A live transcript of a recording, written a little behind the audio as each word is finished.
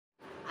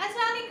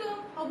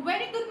A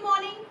very good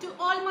morning to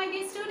all my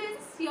dear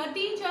students. Your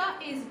teacher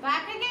is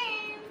back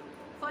again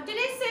for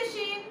today's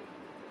session.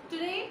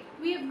 Today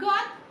we have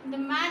got the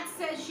math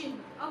session.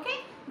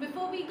 Okay,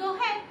 before we go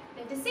ahead,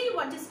 let us see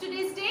what is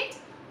today's date.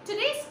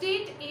 Today's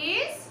date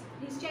is,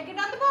 please check it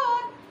on the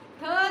board,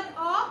 3rd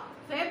of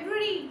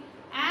February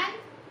and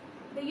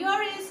the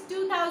year is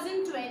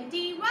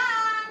 2021.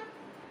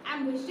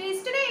 And which day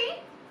is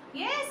today?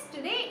 Yes,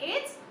 today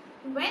it's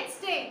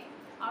Wednesday.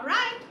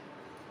 Alright.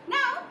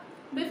 Now,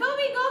 before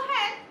we go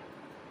ahead,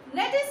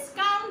 let us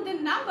count the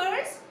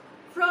numbers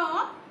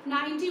from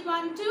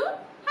 91 to 100.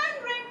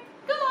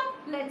 Come on,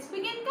 let's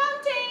begin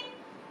counting.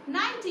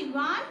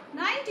 91,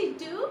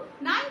 92,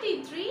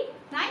 93,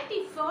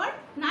 94,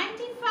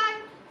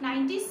 95,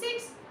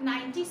 96,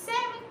 97,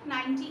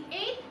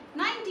 98,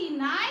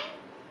 99,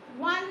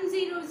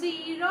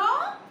 100,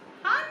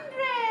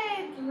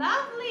 100.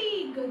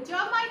 Lovely. Good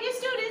job, my dear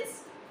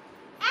students.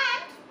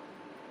 And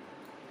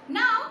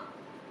now,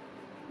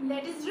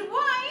 let us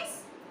revise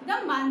the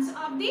months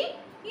of the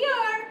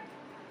year.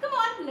 Come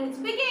on, let's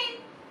begin.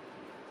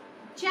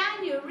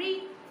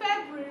 January,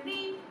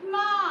 February,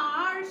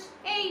 March,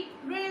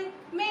 April,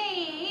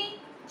 May,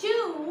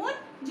 June,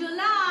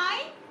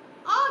 July,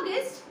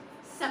 August,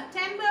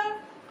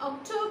 September,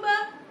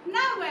 October,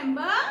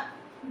 November,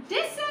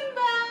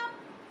 December.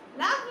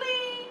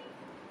 Lovely.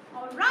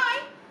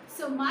 Alright,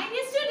 so my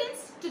dear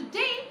students,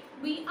 today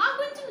we are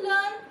going to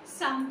learn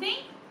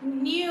something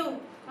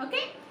new.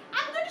 Okay,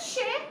 I'm going to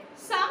share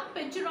some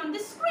picture on the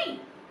screen.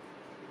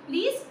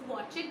 Please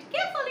watch it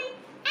carefully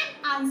and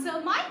answer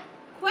my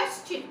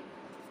question.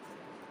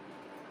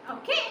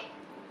 Okay.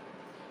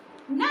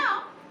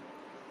 Now,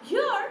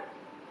 here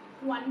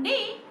one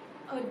day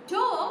a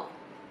dog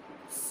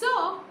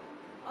saw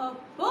a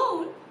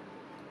bone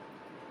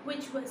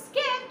which was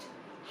kept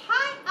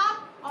high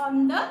up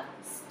on the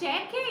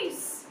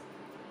staircase.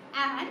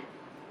 And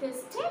the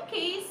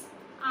staircase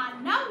are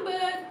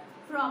numbered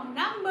from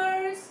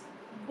numbers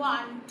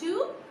 1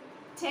 to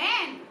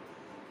 10.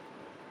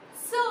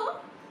 So,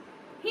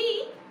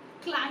 he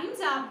climbs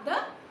up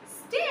the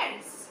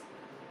stairs.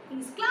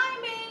 He's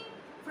climbing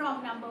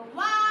from number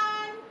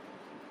 1,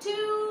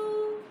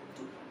 2,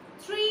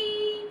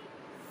 3,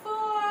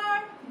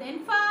 4, then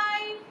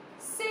 5,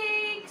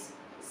 6,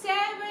 7,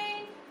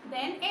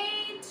 then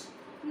 8,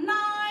 9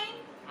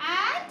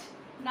 and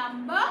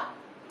number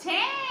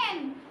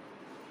 10.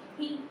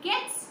 He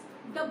gets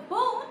the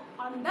bone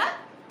on the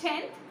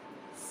 10th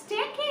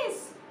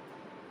staircase.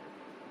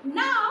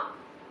 Now,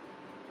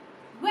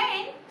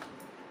 when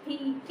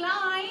he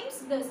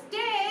climbs the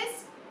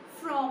stairs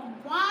from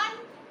 1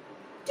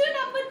 to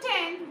number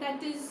 10,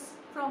 that is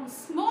from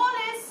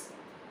smallest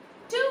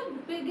to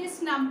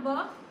biggest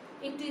number,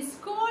 it is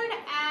called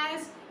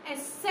as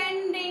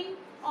ascending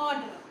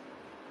order.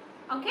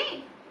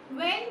 Okay,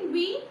 when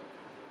we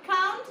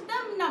count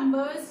the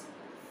numbers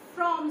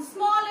from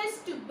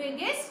smallest to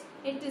biggest,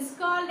 it is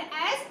called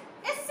as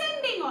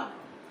ascending order.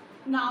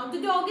 Now the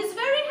dog is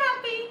very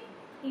happy.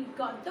 He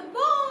got the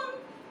bone.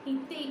 He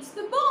takes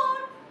the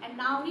bone and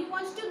now he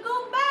wants to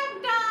go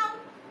back down.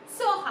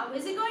 So how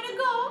is he going to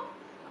go?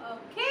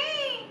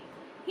 Okay,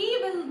 he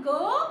will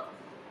go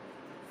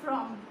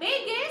from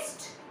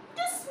biggest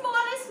to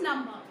smallest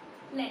number.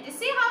 Let us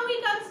see how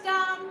he comes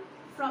down.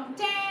 From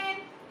 10,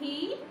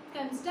 he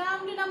comes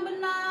down to number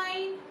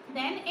 9,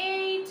 then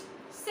 8,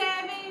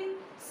 7,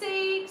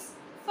 6,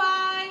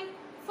 5,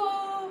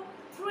 4,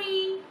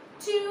 3,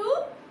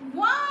 2,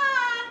 1.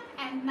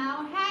 And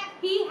now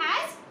he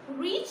has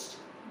reached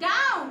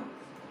down.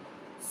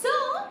 So,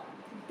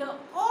 the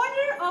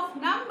order of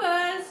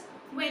numbers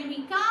when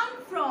we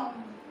count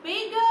from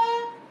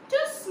bigger to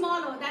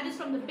smaller, that is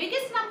from the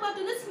biggest number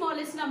to the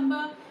smallest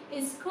number,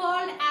 is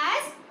called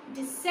as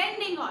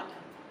descending order.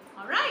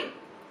 Alright.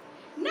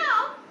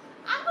 Now,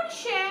 I'm going to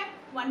share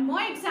one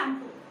more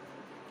example.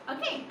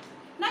 Okay.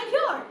 Now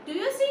here, do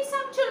you see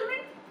some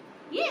children?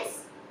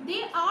 Yes,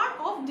 they are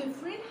of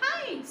different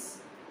heights.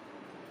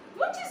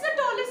 Which is the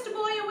tallest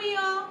boy over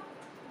here?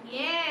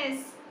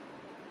 Yes,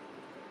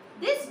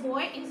 this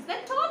boy is the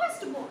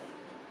tallest boy.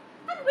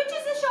 And which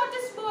is the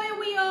shortest boy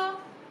over here?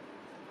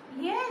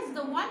 Yes,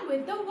 the one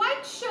with the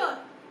white shirt.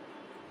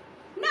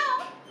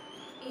 Now,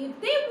 if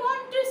they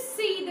want to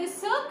see the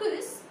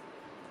circus,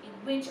 in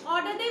which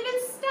order they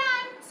will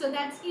stand, so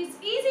that it's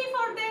easy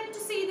for them to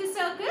see the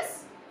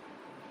circus.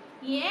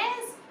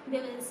 Yes, they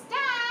will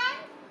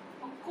stand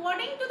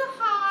according to the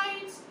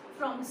heights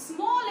from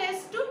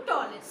smallest to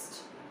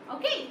tallest.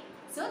 Okay,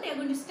 so they are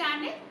going to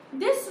stand it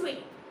this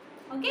way.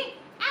 Okay,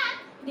 and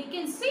they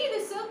can see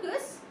the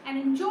circus and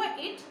enjoy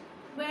it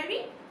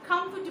very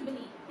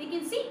comfortably. They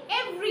can see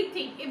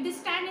everything if they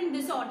stand in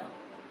this order.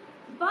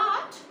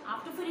 But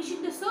after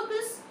finishing the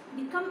circus,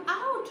 they come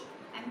out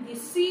and they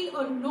see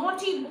a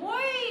naughty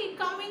boy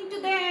coming to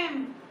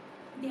them.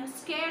 They are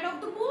scared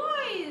of the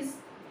boys.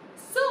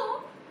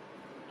 So,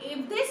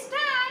 if they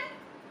stand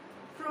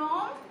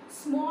from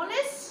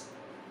smallest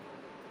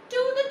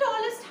to the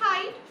tallest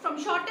height, from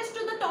shortest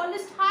to the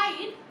tallest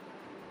height,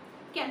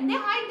 can they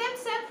hide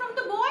themselves from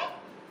the boy?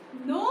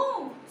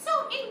 No. So,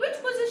 in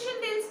which position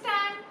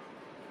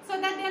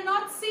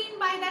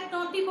that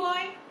naughty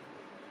boy?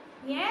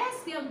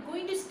 Yes, they are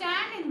going to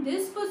stand in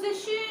this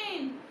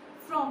position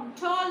from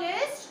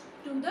tallest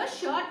to the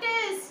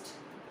shortest.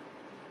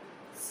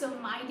 So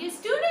my dear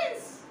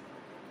students,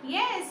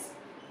 yes,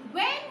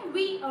 when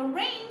we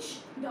arrange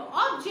the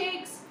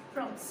objects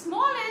from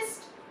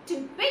smallest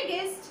to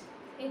biggest,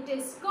 it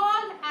is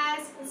called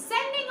as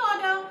ascending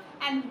order,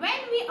 and when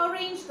we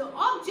arrange the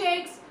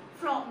objects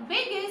from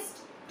biggest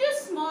to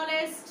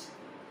smallest,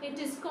 it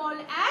is called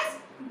as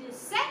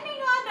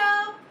descending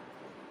order.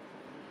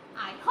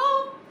 I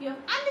hope you have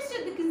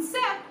understood the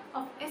concept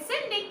of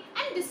ascending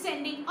and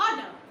descending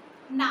order.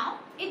 Now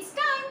it's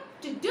time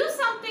to do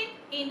something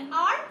in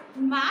our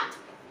math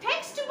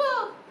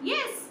textbook.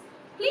 Yes,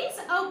 please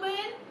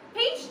open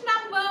page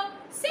number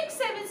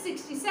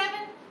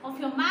 6767 of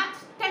your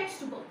math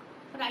textbook.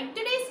 Write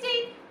today's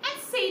date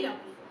and say it out.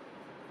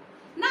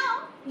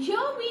 Now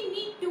here we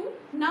need to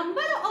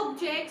number the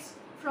objects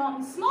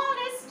from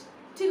smallest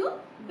to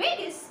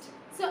biggest.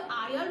 So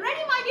are you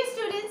ready, my dear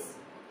students?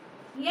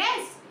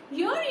 Yes,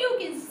 here you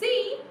can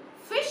see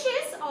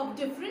fishes of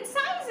different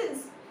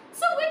sizes.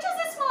 So which is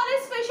the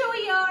smallest fish over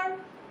here?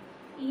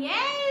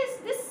 Yes,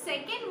 the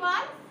second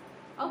one.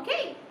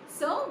 Okay,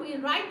 so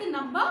we'll write the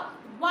number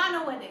 1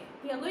 over there.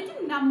 We are going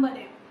to number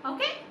them.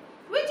 Okay,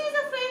 which is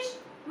a fish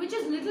which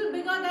is little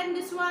bigger than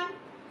this one?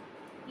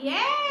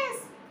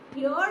 Yes,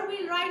 here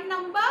we'll write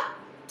number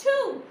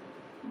 2.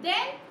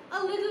 Then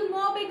a little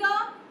more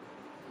bigger.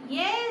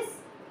 Yes,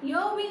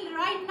 here we'll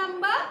write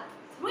number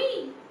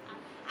 3.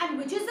 And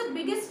which is the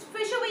biggest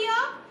fish over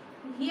here?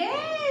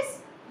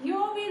 Yes,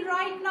 here we'll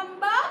write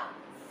number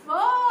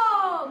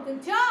 4.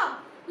 Good job.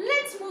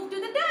 Let's move to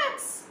the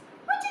ducks.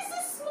 Which is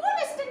the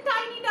smallest and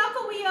tiny duck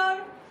over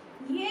here?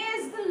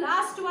 Yes, the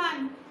last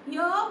one.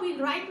 Here we'll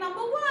write number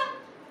 1.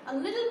 A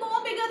little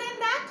more bigger than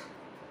that.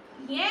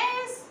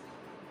 Yes,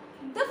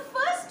 the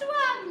first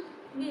one.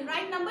 We'll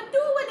write number 2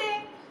 over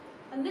there.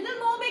 A little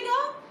more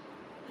bigger.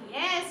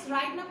 Yes,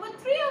 write number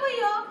 3 over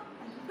here.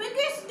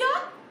 Biggest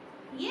duck.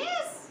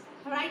 Yes,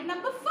 write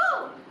number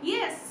 4.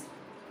 Yes.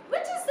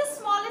 Which is the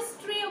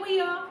smallest tree over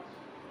here?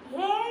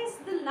 Yes,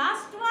 the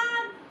last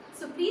one.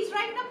 So please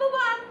write number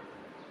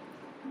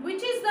 1.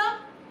 Which is the?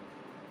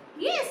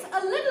 Yes,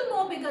 a little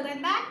more bigger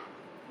than that.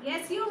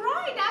 Yes, you're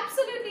right.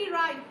 Absolutely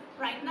right.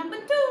 Write number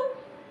 2.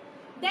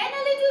 Then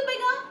a little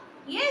bigger.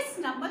 Yes,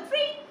 number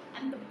 3.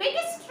 And the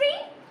biggest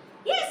tree?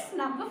 Yes,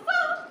 number 4.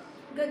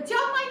 Good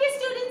job, my dear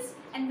students.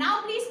 And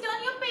now please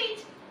turn your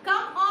page.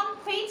 Come on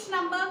page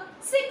number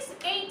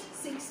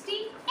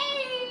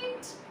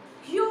 6868.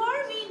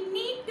 Here we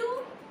need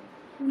to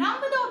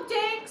number the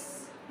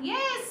objects.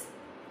 Yes,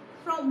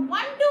 from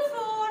 1 to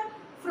 4,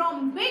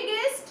 from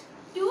biggest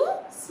to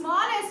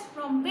smallest,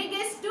 from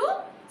biggest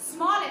to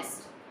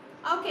smallest.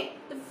 Okay,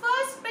 the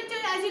first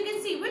picture, as you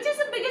can see, which is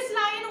the biggest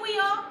lion over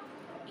here?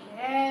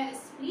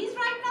 Yes, please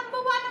write number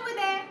 1 over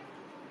there.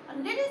 A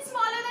little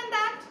smaller than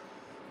that.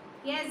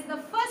 Yes, the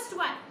first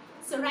one.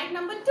 So write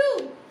number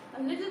 2.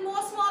 A little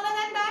more smaller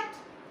than that.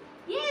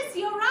 Yes,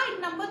 you're right.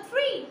 Number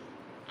 3.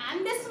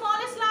 And the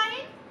smallest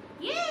lion?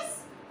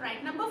 Yes,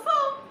 write number 4.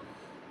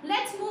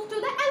 Let's move to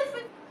the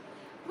elephant.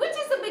 Which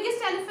is the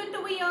biggest elephant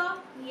over here?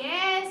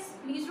 Yes,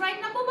 please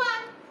write number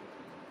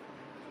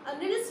 1. A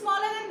little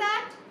smaller than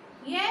that?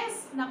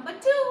 Yes, number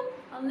 2.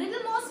 A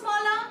little more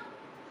smaller?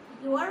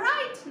 You are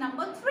right.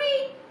 Number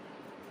 3.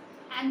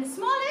 And the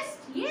smallest?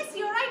 Yes,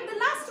 you're right. The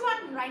last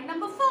one. Write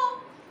number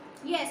 4.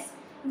 Yes,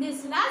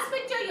 this last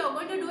picture you're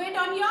going to do it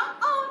on your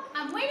own.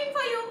 I'm waiting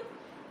for you.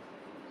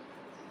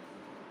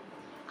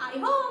 I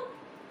hope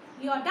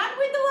you're done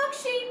with the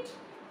worksheet.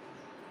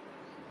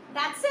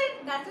 That's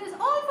it. That is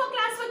all for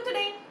classwork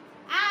today.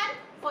 And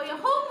for your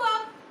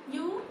homework,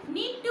 you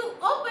need to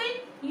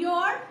open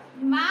your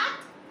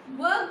math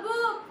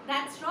workbook.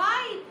 That's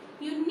right.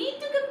 You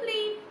need to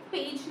complete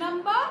page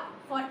number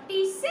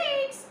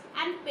 46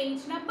 and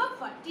page number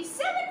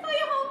 47 for your